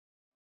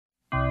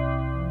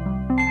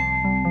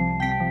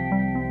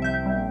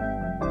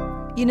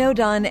You know,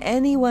 Don,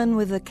 anyone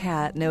with a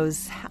cat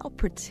knows how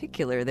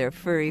particular their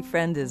furry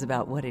friend is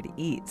about what it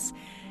eats.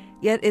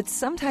 Yet it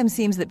sometimes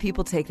seems that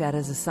people take that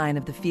as a sign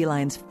of the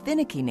feline's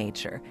finicky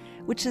nature,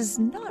 which is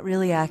not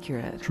really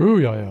accurate.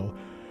 True, Yael.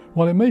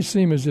 While it may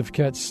seem as if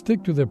cats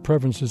stick to their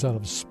preferences out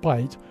of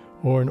spite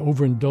or an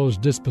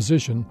overindulged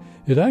disposition,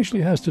 it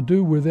actually has to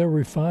do with their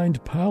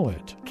refined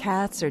palate.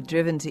 Cats are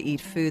driven to eat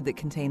food that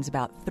contains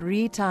about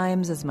 3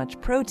 times as much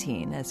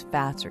protein as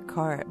fats or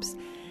carbs.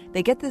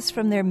 They get this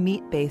from their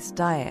meat-based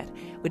diet,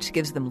 which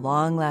gives them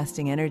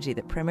long-lasting energy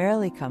that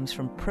primarily comes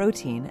from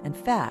protein and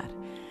fat.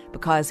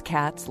 Because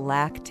cats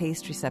lack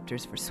taste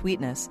receptors for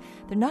sweetness,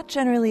 they're not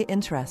generally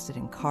interested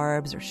in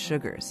carbs or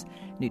sugars.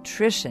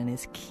 Nutrition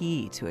is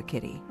key to a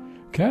kitty.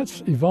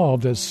 Cats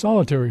evolved as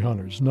solitary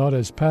hunters, not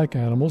as pack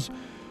animals,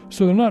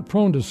 so they're not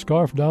prone to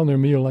scarf down their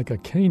meal like a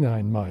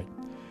canine might.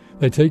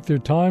 They take their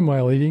time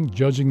while eating,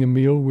 judging the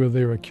meal with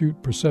their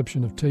acute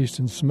perception of taste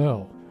and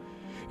smell.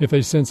 If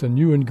they sense a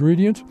new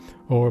ingredient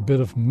or a bit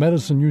of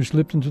medicine you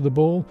slipped into the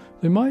bowl,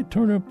 they might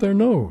turn up their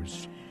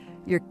nose.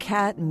 Your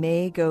cat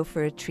may go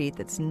for a treat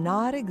that's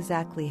not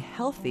exactly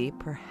healthy,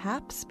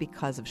 perhaps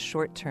because of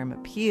short-term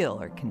appeal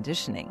or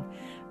conditioning.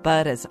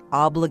 But as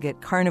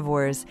obligate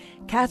carnivores,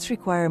 cats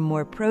require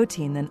more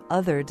protein than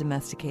other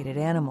domesticated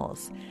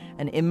animals.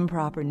 An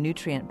improper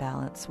nutrient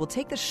balance will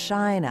take the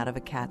shine out of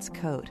a cat's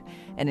coat,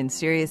 and in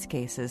serious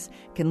cases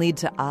can lead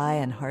to eye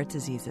and heart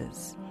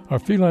diseases. Our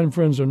feline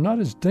friends are not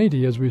as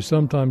dainty as we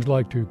sometimes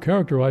like to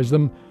characterize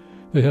them.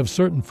 They have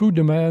certain food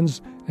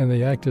demands, and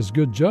they act as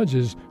good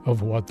judges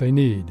of what they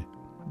need.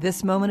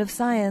 This moment of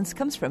science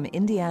comes from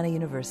Indiana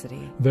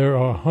University. There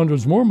are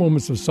hundreds more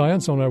moments of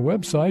science on our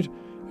website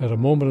at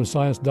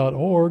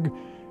amomentofscience.org,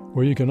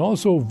 where you can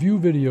also view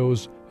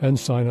videos and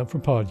sign up for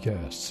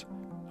podcasts.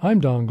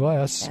 I'm Don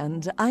Glass.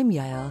 And I'm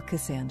Yael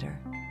Cassander.